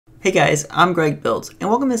Hey guys, I'm Greg Builds, and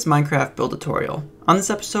welcome to this Minecraft build tutorial. On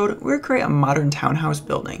this episode, we're going to create a modern townhouse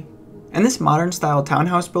building. And this modern style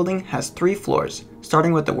townhouse building has 3 floors,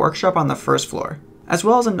 starting with the workshop on the first floor, as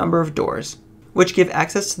well as a number of doors, which give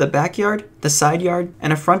access to the backyard, the side yard,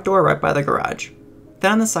 and a front door right by the garage.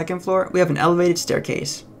 Then on the second floor, we have an elevated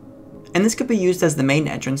staircase, and this could be used as the main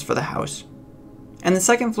entrance for the house. And the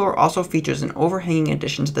second floor also features an overhanging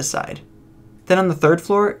addition to the side. Then on the third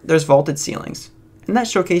floor, there's vaulted ceilings, and that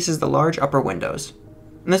showcases the large upper windows.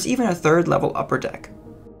 And there's even a third level upper deck.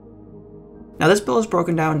 Now this build is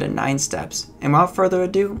broken down into 9 steps, and without further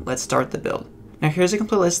ado, let's start the build. Now here's a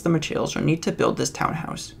complete list of the materials you'll need to build this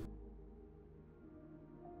townhouse.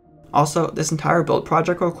 Also, this entire build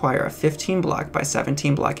project will require a 15 block by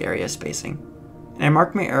 17 block area spacing. And I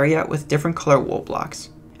marked my area with different color wool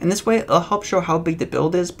blocks. And this way it'll help show how big the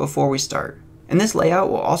build is before we start. And this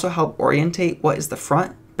layout will also help orientate what is the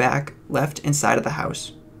front, back, left, and side of the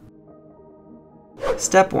house.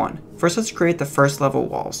 Step 1. First, let's create the first level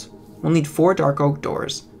walls. We'll need 4 dark oak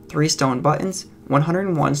doors, 3 stone buttons,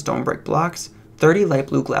 101 stone brick blocks, 30 light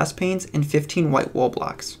blue glass panes, and 15 white wool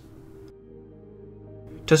blocks.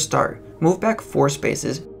 To start, move back 4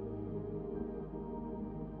 spaces,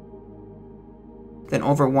 then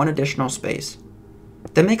over 1 additional space.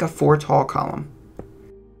 Then make a 4 tall column.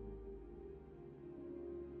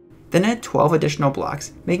 Then add 12 additional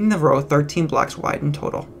blocks, making the row 13 blocks wide in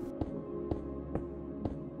total.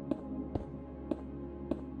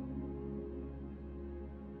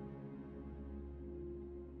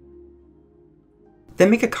 Then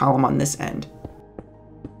make a column on this end,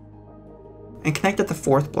 and connect at the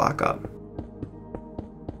 4th block up.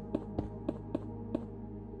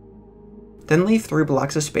 Then leave 3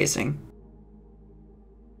 blocks of spacing,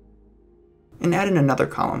 and add in another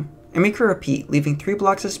column. And make a repeat, leaving 3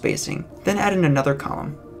 blocks of spacing, then add in another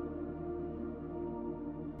column.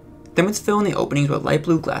 Then let's fill in the openings with light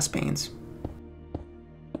blue glass panes.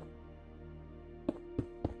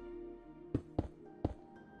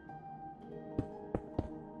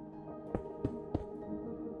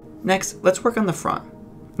 Next, let's work on the front.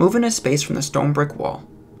 Move in a space from the stone brick wall,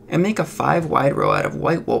 and make a 5 wide row out of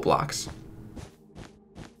white wool blocks.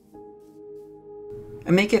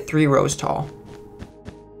 And make it 3 rows tall.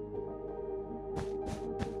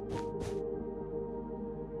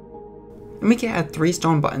 And we can add 3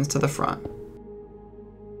 stone buttons to the front.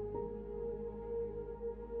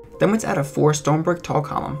 Then let's add a 4 stone brick tall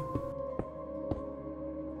column,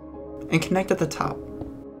 and connect at the top.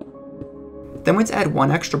 Then let's add 1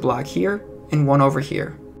 extra block here, and 1 over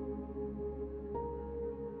here.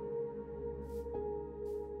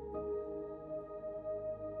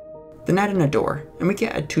 Then add in a door, and we can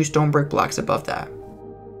add 2 stone brick blocks above that.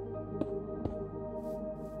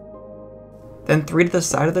 Then 3 to the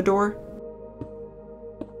side of the door,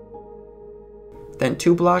 then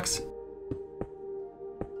 2 blocks,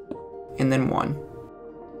 and then 1.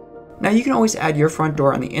 Now you can always add your front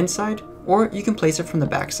door on the inside, or you can place it from the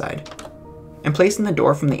back side. And placing the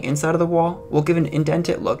door from the inside of the wall will give an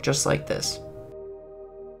indented look just like this.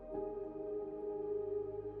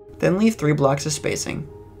 Then leave 3 blocks of spacing,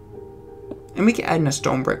 and we can add in a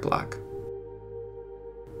stone brick block.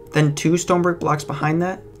 Then 2 stone brick blocks behind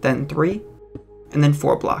that, then 3, and then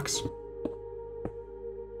 4 blocks.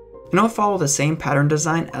 And it'll follow the same pattern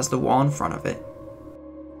design as the wall in front of it.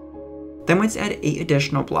 Then let's add 8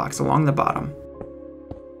 additional blocks along the bottom.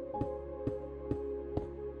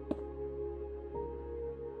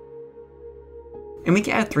 And we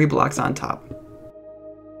can add 3 blocks on top.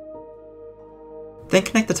 Then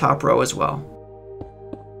connect the top row as well.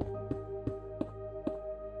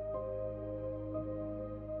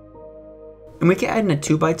 And we can add in a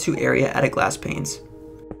 2x2 area out of glass panes.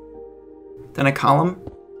 Then a column.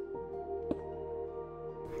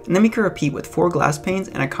 And then we can repeat with 4 glass panes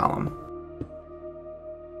and a column.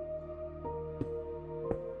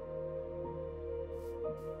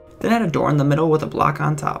 Then add a door in the middle with a block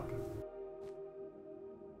on top.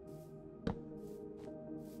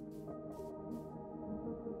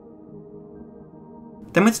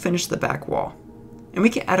 Then let's finish the back wall, and we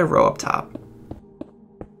can add a row up top.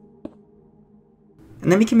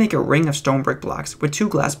 And then we can make a ring of stone brick blocks with 2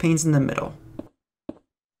 glass panes in the middle.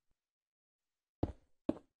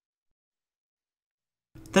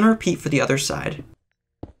 Then repeat for the other side.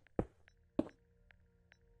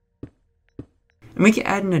 And we can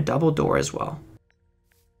add in a double door as well.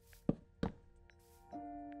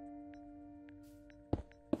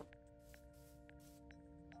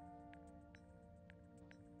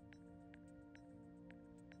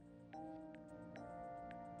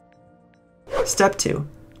 Step 2.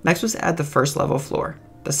 Next was add the first level floor.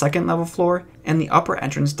 the second level floor, and the upper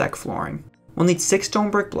entrance deck flooring. We'll need 6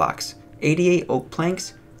 stone brick blocks, 88 oak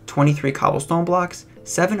planks, 23 cobblestone blocks,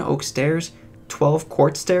 7 oak stairs, 12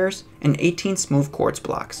 quartz stairs, and 18 smooth quartz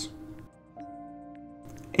blocks.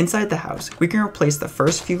 Inside the house, we can replace the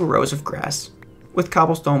first few rows of grass with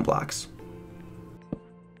cobblestone blocks.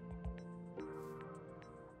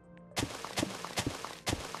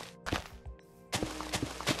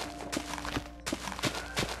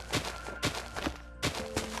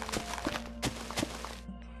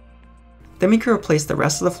 Then we can replace the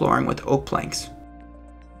rest of the flooring with oak planks.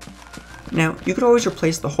 Now, you could always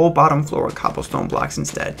replace the whole bottom floor with cobblestone blocks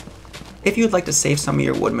instead, if you'd like to save some of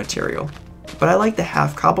your wood material. But I like the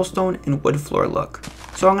half cobblestone and wood floor look,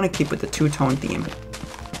 so I'm going to keep with the two-tone theme.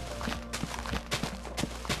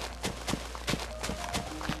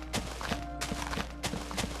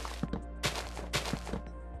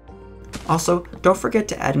 Also, don't forget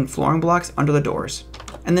to add in flooring blocks under the doors,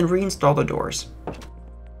 and then reinstall the doors.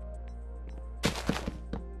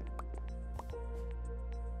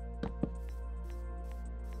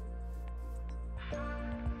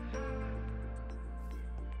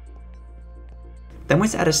 Then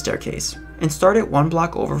let's add a staircase, and start it 1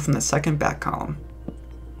 block over from the second back column.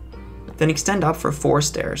 Then extend up for 4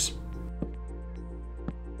 stairs.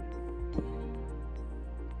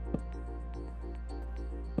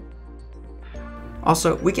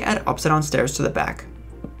 Also, we can add upside down stairs to the back,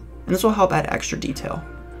 and this will help add extra detail.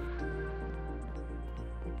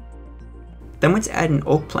 Then let's add in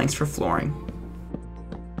oak planks for flooring.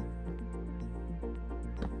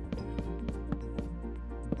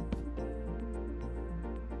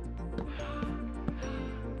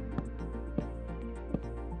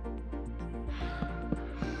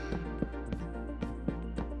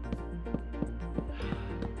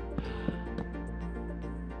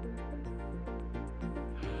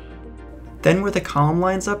 Then where the column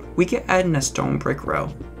lines up, we can add in a stone brick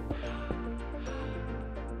row.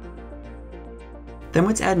 Then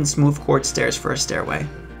let's add in smooth quartz stairs for a stairway.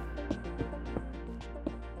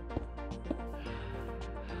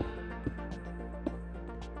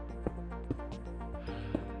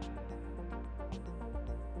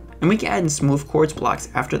 And we can add in smooth quartz blocks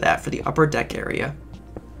after that for the upper deck area.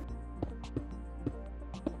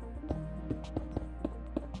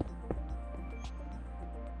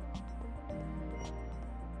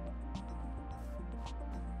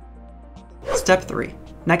 Step 3.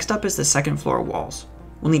 Next up is the second floor walls.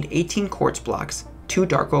 We'll need 18 quartz blocks, 2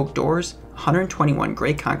 dark oak doors, 121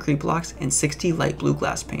 gray concrete blocks, and 60 light blue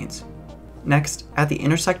glass panes. Next, at the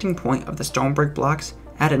intersecting point of the stone brick blocks,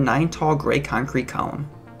 add a 9 tall gray concrete column.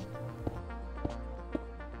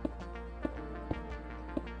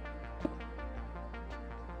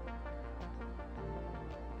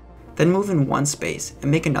 Then move in 1 space and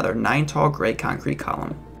make another 9 tall gray concrete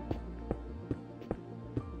column.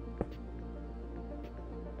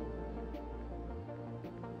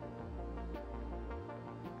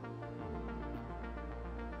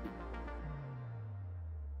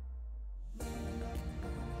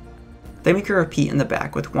 Then we can repeat in the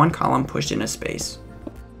back with 1 column pushed in a space.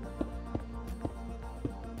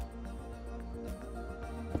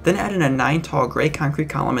 Then add in a 9 tall gray concrete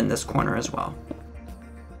column in this corner as well.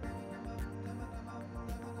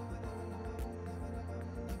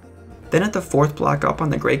 Then at the 4th block up on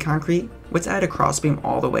the gray concrete, let's add a crossbeam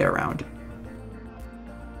all the way around.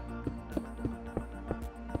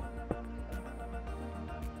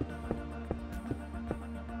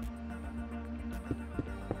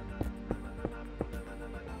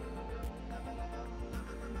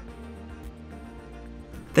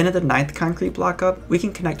 Then at the 9th concrete block up, we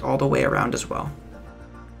can connect all the way around as well.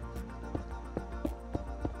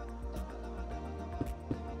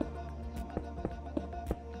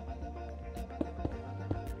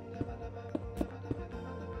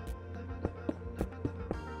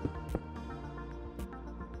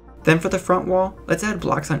 Then for the front wall, let's add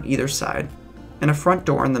blocks on either side, and a front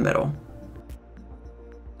door in the middle.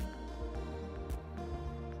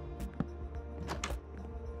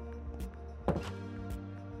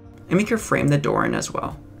 And we can frame the door in as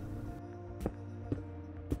well.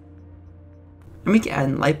 And we can add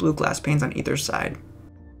in light blue glass panes on either side.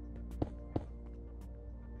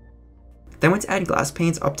 Then let's add glass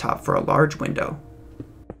panes up top for a large window.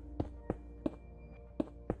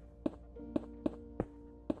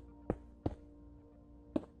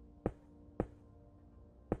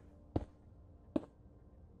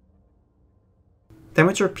 Then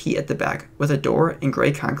let's repeat at the back with a door and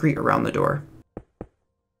gray concrete around the door.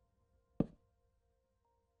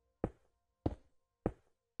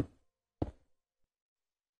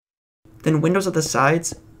 Then windows at the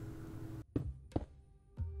sides,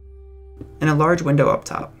 and a large window up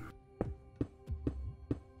top.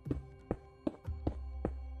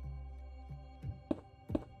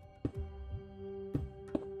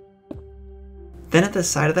 Then at the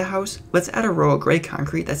side of the house, let's add a row of gray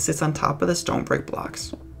concrete that sits on top of the stone brick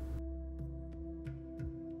blocks.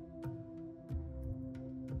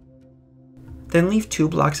 Then leave 2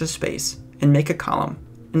 blocks of space and make a column,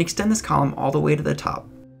 and extend this column all the way to the top.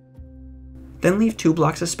 Then leave 2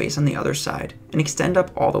 blocks of space on the other side and extend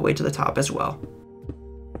up all the way to the top as well.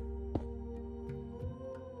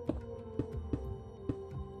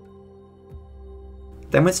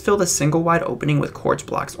 Then let's fill the single wide opening with quartz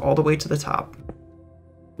blocks all the way to the top.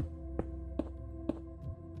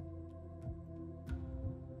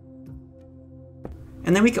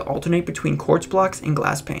 And then we can alternate between quartz blocks and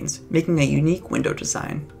glass panes, making a unique window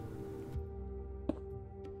design.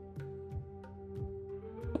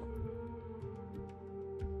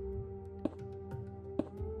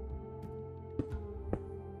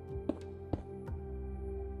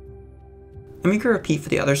 And we can repeat for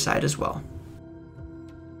the other side as well.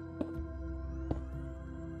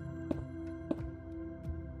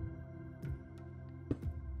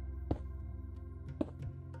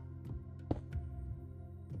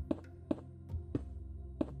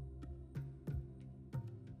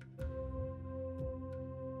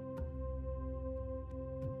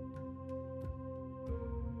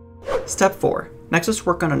 Step 4. Next, let's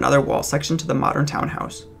work on another wall section to the modern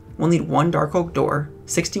townhouse. We'll need 1 dark oak door,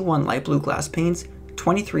 61 light blue glass panes,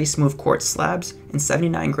 23 smooth quartz slabs, and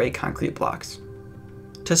 79 gray concrete blocks.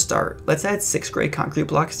 To start, let's add 6 gray concrete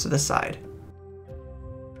blocks to the side.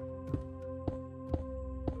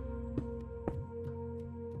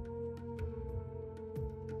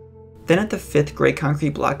 Then at the 5th gray concrete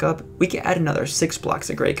block up, we can add another 6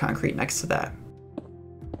 blocks of gray concrete next to that.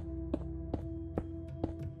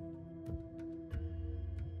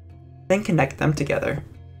 Then connect them together.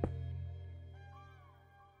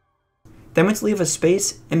 Then let's leave a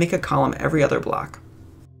space and make a column every other block.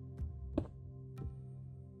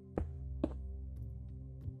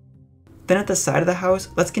 Then at the side of the house,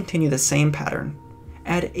 let's continue the same pattern.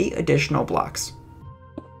 Add 8 additional blocks.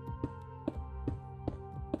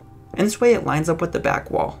 And this way it lines up with the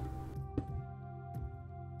back wall.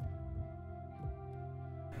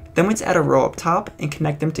 Then let's add a row up top and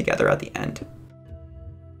connect them together at the end.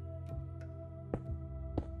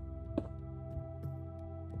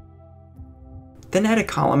 Then add a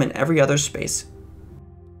column in every other space.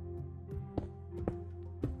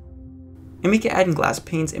 And we can add in glass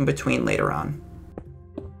panes in between later on.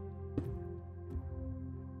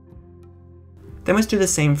 Then let's do the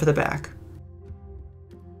same for the back.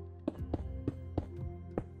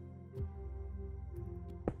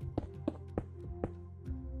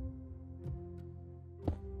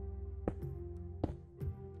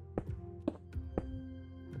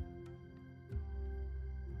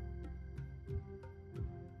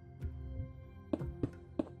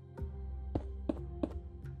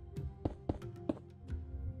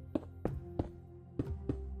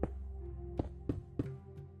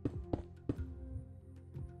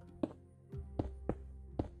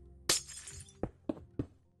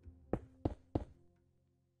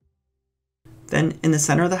 Then, in the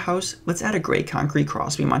center of the house, let's add a gray concrete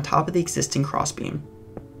crossbeam on top of the existing crossbeam.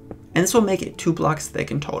 And this will make it 2 blocks thick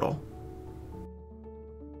in total.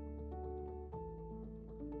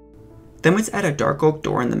 Then let's add a dark oak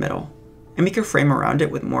door in the middle, and make a frame around it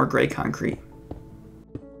with more gray concrete.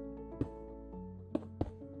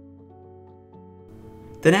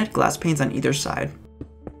 Then add glass panes on either side.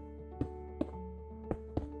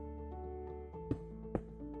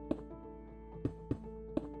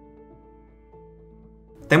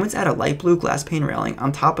 Then let's add a light blue glass pane railing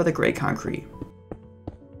on top of the gray concrete.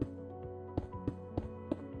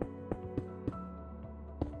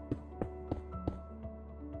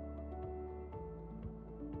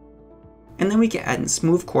 And then we can add in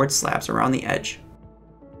smooth quartz slabs around the edge.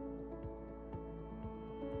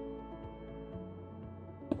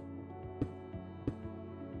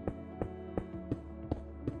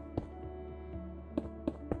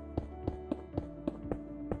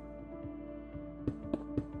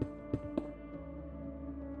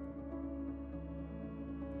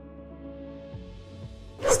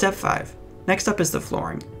 Step 5. Next up is the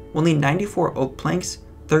flooring. We'll need 94 oak planks,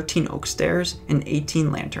 13 oak stairs, and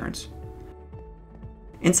 18 lanterns.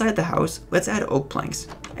 Inside the house, let's add oak planks,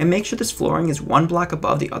 and make sure this flooring is 1 block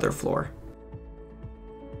above the other floor.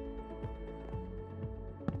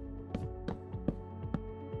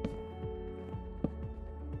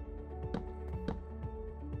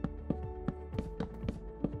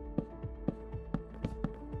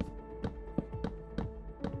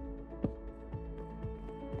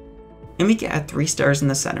 And we can add 3 stairs in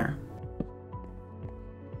the center.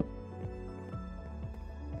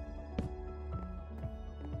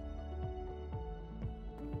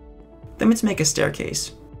 Then let's make a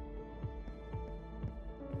staircase.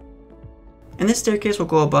 And this staircase will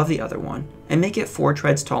go above the other one and make it 4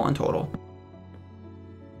 treads tall in total.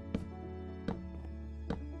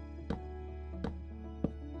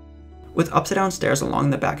 With upside down stairs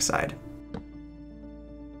along the back side.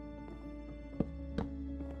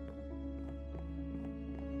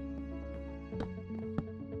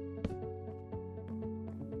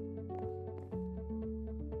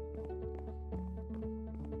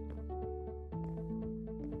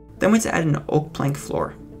 Then let's add an oak plank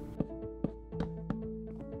floor.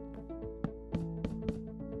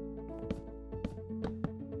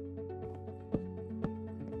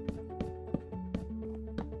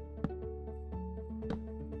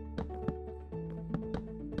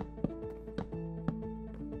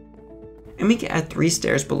 And we can add 3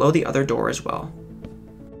 stairs below the other door as well.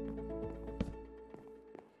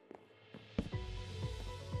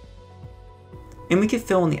 And we can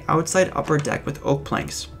fill in the outside upper deck with oak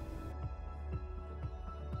planks.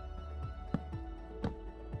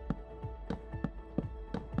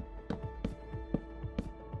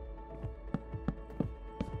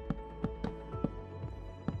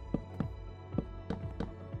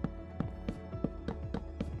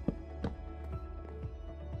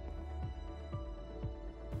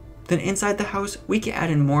 Then inside the house, we can add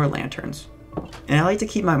in more lanterns. And I like to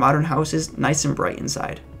keep my modern houses nice and bright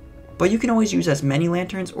inside. But you can always use as many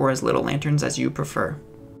lanterns or as little lanterns as you prefer.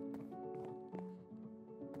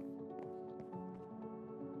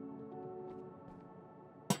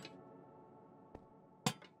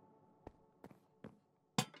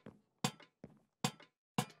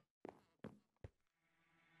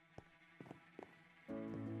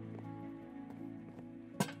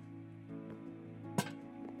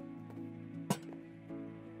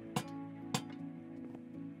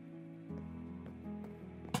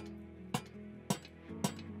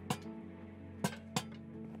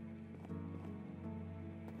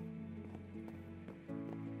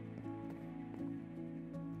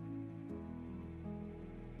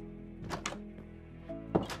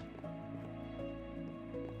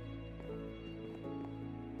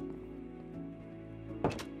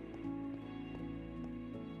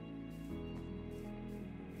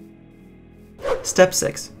 Step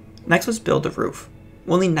 6. Next, let's build the roof.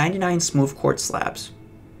 We'll need 99 smooth quartz slabs.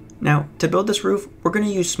 Now, to build this roof, we're going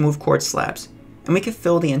to use smooth quartz slabs, and we can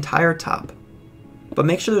fill the entire top. But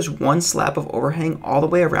make sure there's 1 slab of overhang all the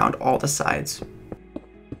way around all the sides.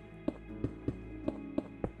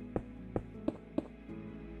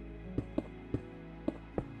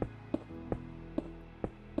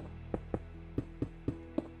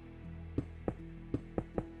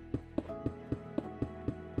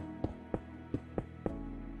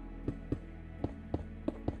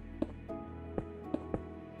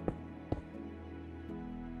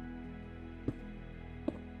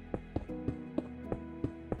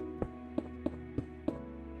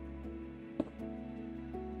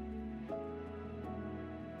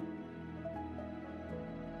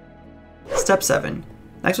 Step 7.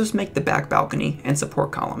 Next, let's make the back balcony and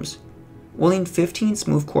support columns. We'll need 15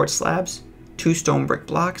 smooth quartz slabs, 2 stone brick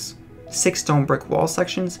blocks, 6 stone brick wall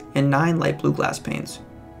sections, and 9 light blue glass panes.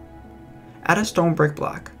 Add a stone brick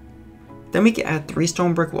block. Then we can add 3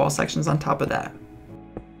 stone brick wall sections on top of that.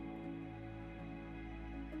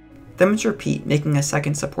 Then let's repeat, making a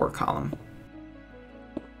second support column.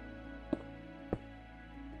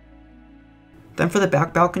 Then for the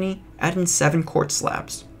back balcony, add in 7 quartz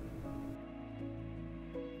slabs.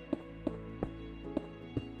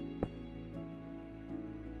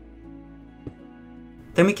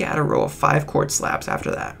 Then we can add a row of 5 quartz slabs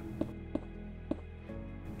after that.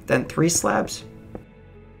 Then 3 slabs.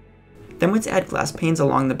 Then let's add glass panes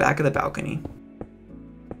along the back of the balcony.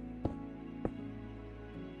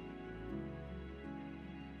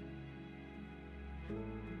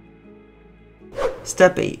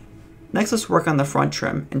 Step 8. Next, let's work on the front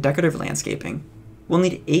trim and decorative landscaping. We'll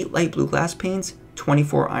need 8 light blue glass panes,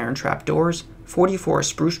 24 iron trap doors, 44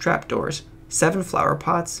 spruce trap doors, 7 flower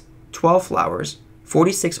pots, 12 flowers,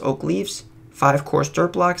 46 oak leaves, 5 coarse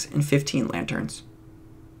dirt blocks, and 15 lanterns.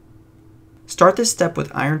 Start this step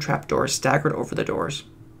with iron trap doors staggered over the doors.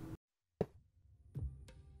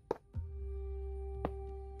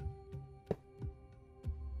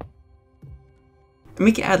 And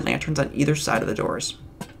we can add lanterns on either side of the doors.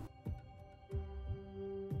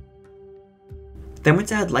 Then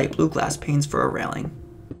let's add light blue glass panes for a railing.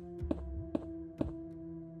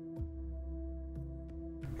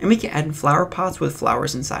 and we can add in flower pots with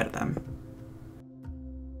flowers inside of them.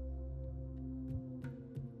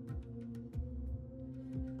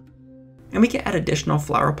 And we can add additional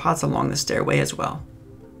flower pots along the stairway as well.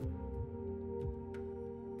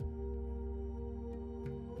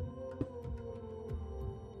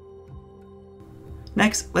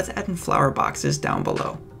 Next, let's add in flower boxes down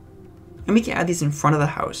below. And we can add these in front of the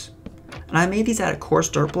house. And I made these out of coarse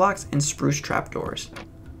dirt blocks and spruce trapdoors.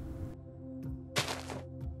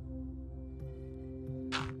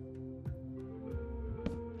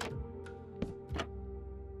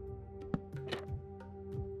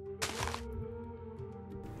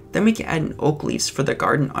 Then we can add in oak leaves for the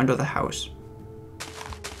garden under the house.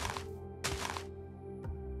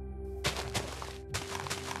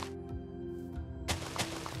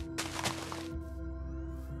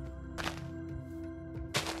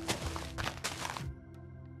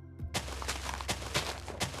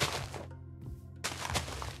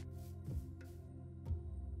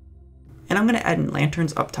 And I'm going to add in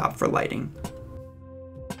lanterns up top for lighting.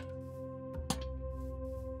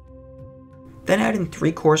 Then add in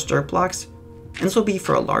 3 coarse dirt blocks, and this will be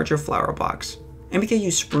for a larger flower box, and we can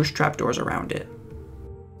use spruce trapdoors around it.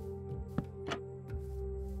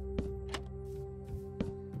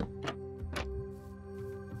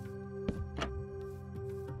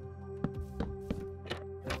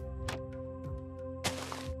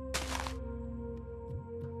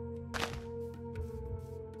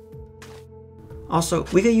 Also,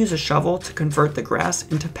 we could use a shovel to convert the grass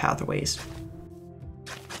into pathways.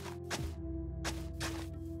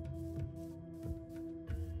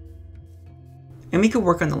 And we could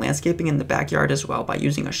work on the landscaping in the backyard as well by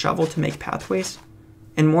using a shovel to make pathways,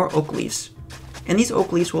 and more oak leaves. And these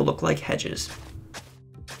oak leaves will look like hedges.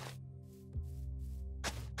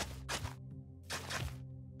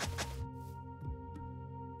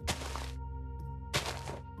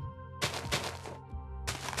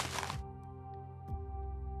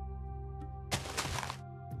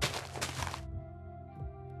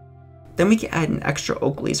 Then we can add in extra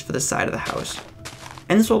oak leaves for the side of the house.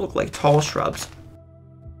 And this will look like tall shrubs.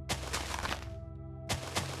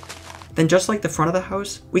 Then just like the front of the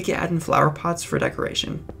house, we can add in flower pots for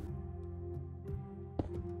decoration.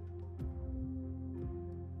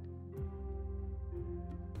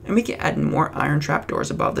 And we can add in more iron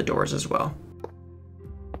trapdoors above the doors as well.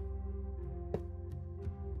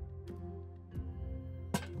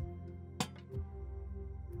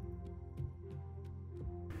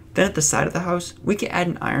 Then at the side of the house, we can add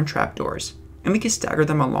in iron trapdoors, and we can stagger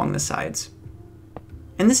them along the sides.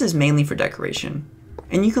 And this is mainly for decoration,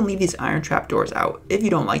 and you can leave these iron trapdoors out if you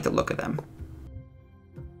don't like the look of them.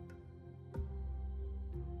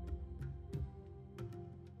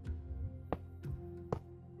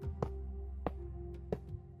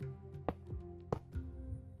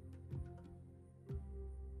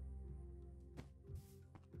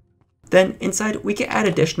 Then inside, we can add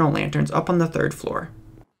additional lanterns up on the 3rd floor.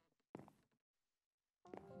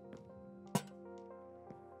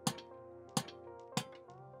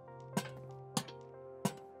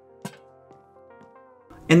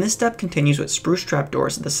 And this step continues with spruce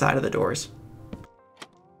trapdoors at the side of the doors.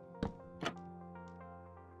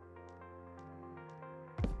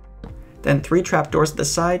 Then 3 trapdoors at the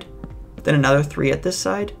side, then another 3 at this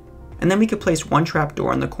side, and then we could place 1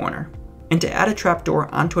 trapdoor in the corner. And to add a trapdoor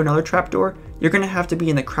onto another trapdoor, you're going to have to be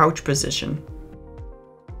in the crouch position.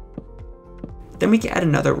 Then we can add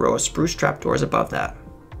another row of spruce trapdoors above that.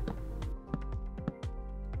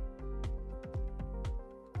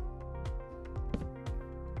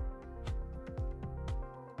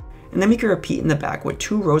 And then we can repeat in the back with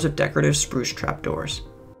 2 rows of decorative spruce trapdoors.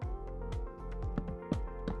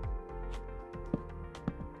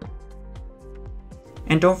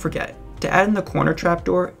 And don't forget, to add in the corner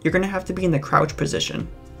trapdoor, you're going to have to be in the crouch position.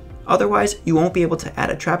 Otherwise, you won't be able to add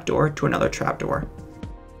a trapdoor to another trapdoor.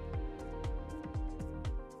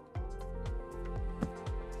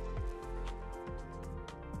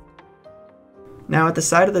 Now at the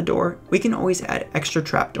side of the door, we can always add extra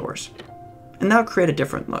trapdoors, and that'll create a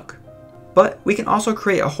different look. But we can also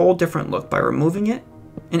create a whole different look by removing it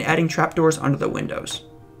and adding trapdoors under the windows.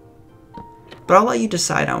 But I'll let you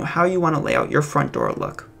decide on how you want to lay out your front door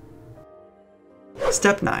look.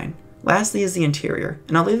 Step 9. Lastly is the interior,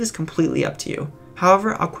 and I'll leave this completely up to you.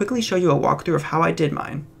 However, I'll quickly show you a walkthrough of how I did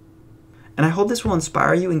mine. And I hope this will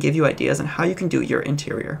inspire you and give you ideas on how you can do your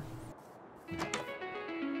interior.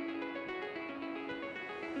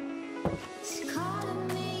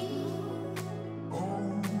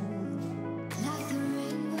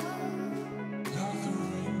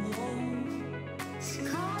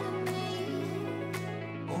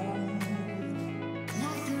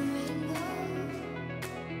 Like the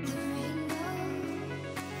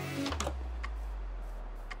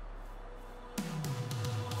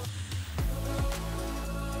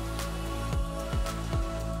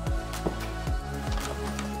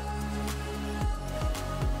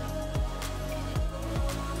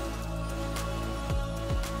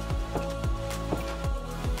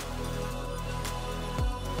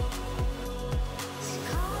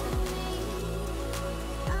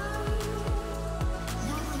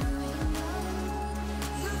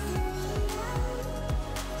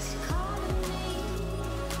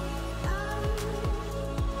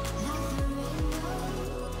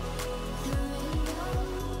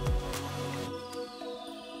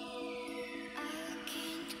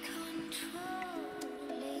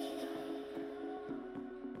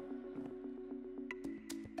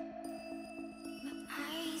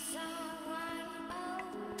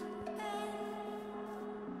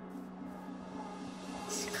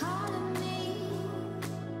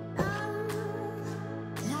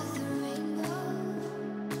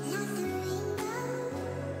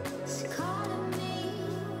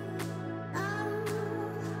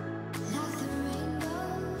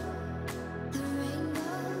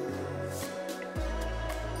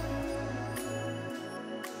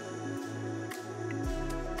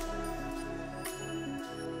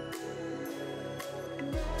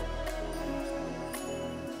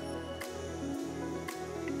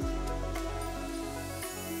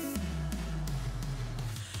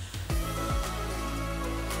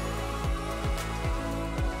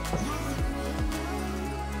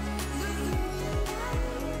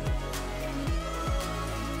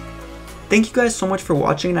Thank you guys so much for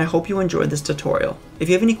watching, and I hope you enjoyed this tutorial. If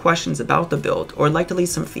you have any questions about the build or would like to leave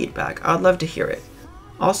some feedback, I'd love to hear it.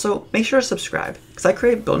 Also, make sure to subscribe, because I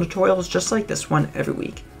create build tutorials just like this one every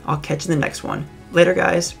week. I'll catch you in the next one. Later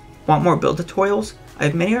guys. Want more build tutorials? I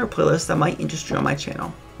have many other playlists that might interest you on my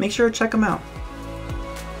channel. Make sure to check them out.